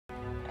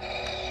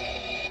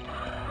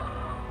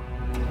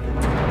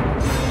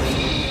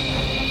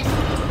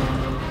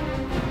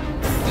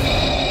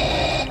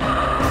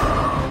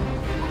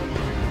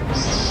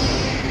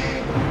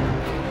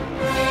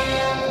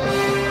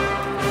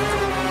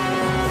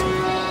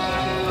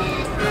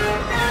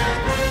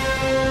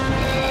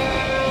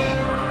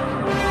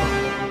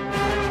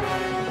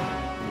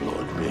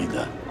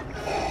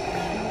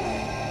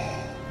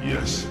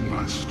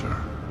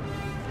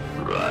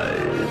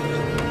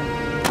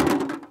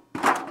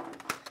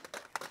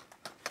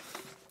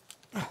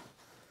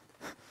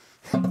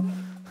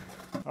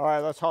right,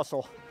 let's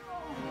hustle.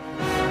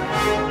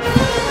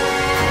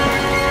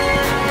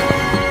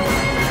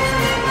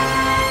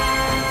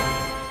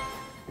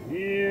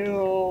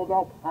 Feel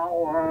the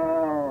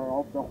power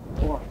of the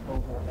force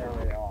over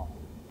area.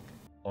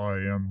 I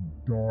am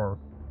Darth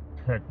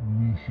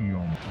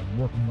Technetium. I'm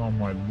working on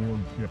my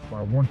lordship.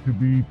 I want to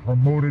be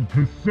promoted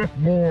to Sith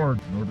Lord.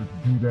 In order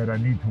to do that, I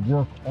need to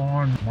work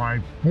on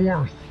my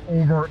force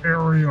over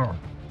area,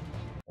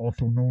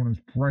 also known as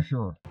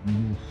pressure. You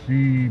will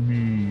see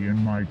me in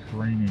my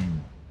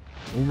training.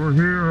 Over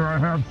here, I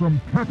have some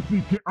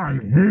Pepsi cans. I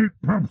hate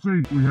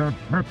Pepsi. We have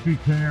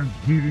Pepsi cans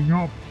heating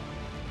up.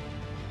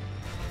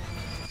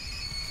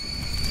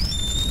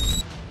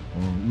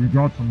 We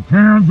got some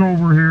cans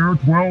over here,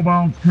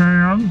 12-ounce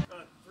cans.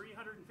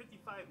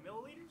 355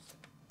 milliliters?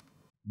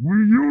 We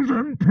use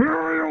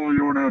Imperial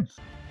units!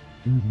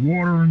 There's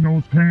water in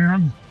those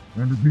cans,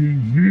 and they're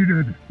being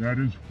heated. That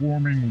is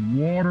forming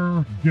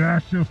water,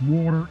 gaseous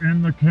water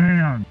in the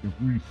can. If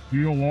we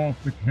seal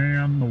off the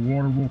can, the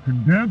water will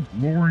condense,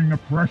 lowering the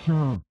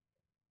pressure.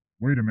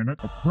 Wait a minute,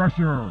 the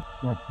pressure,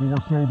 the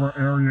force over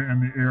area in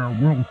the air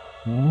will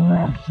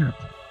crush it.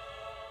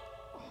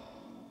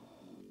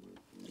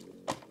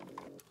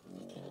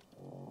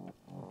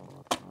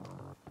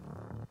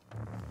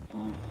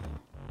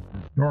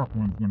 This dark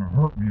one's gonna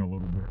hurt me a little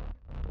bit.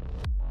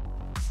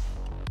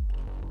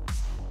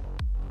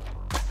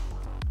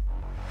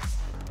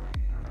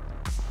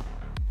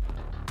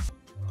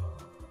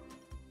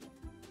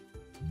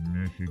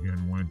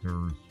 Michigan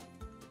winters.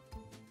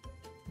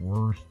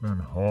 Worse than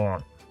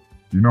hot.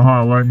 You know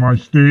how I like my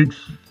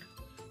steaks?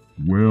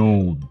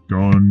 Well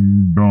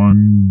done,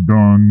 done,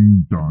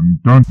 done, done,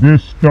 done.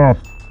 This stuff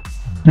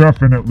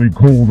definitely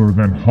colder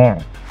than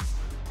hot.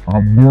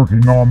 I'm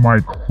working on my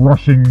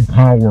crushing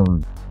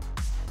powers.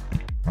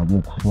 I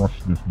will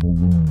crush this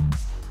balloon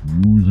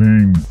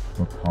using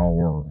the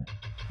power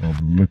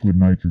of liquid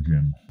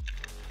nitrogen.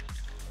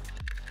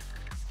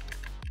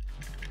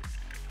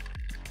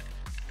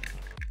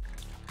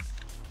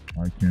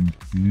 I can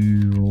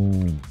feel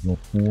the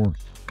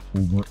force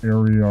over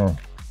area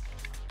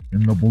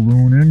in the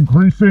balloon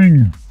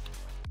increasing.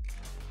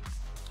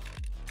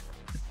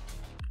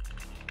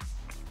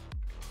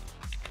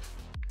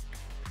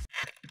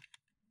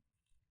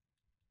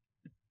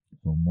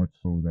 So much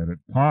so that it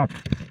pops.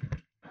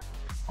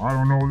 I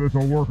don't know if this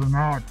will work or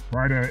not.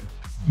 Try to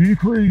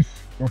decrease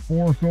the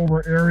force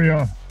over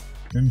area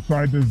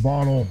inside this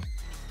bottle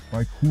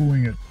by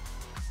cooling it.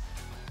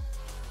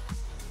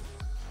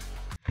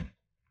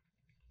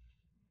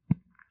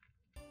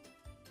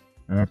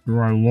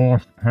 After I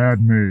lost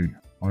Padme,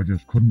 I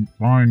just couldn't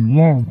find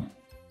love.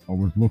 I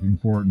was looking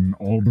for it in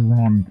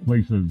Alderaan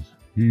places.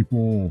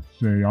 People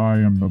say I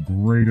am the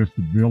greatest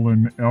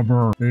villain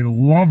ever. They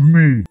love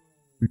me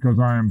because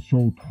I am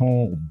so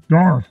tall,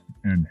 dark,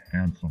 and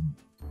handsome.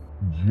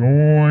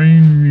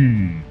 Join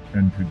me,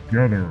 and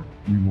together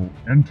we will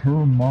enter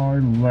my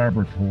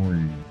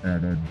laboratory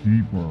at a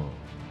deeper,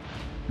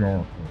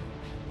 darker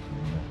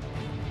level.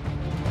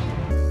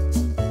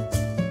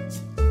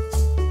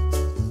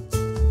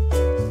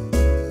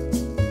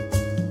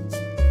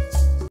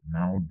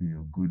 Now would be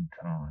a good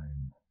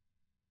time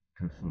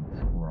to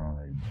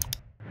subscribe.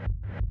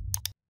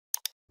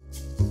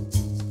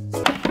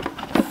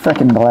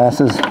 Frickin'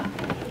 glasses.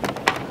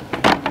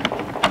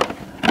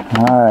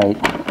 Alright.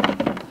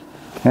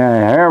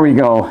 There we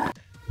go.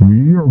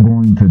 We are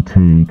going to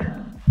take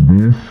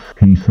this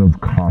piece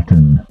of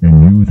cotton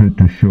and use it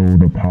to show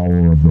the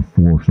power of the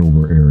force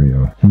over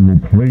area. We will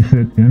place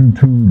it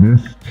into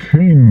this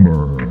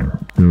chamber.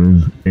 There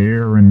is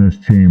air in this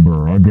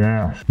chamber, a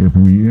gas. If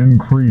we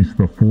increase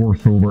the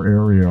force over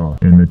area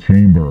in the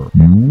chamber,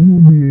 you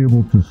will be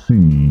able to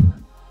see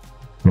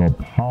the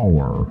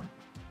power.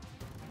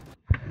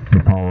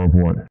 The power of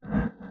what?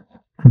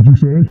 What'd you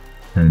say?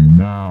 And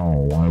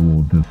now I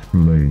will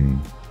display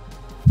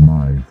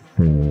my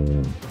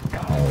full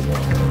power.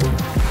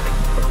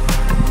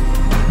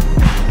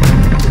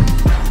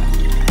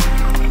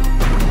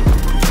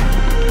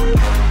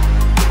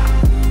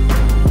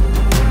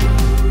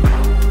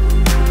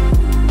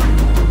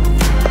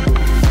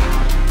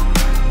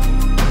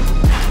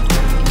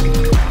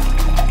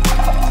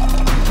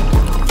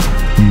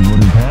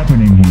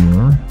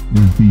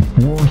 The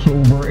force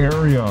over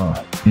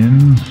area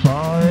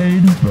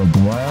inside the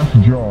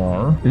glass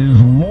jar is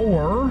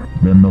lower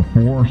than the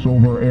force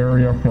over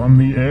area from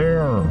the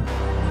air.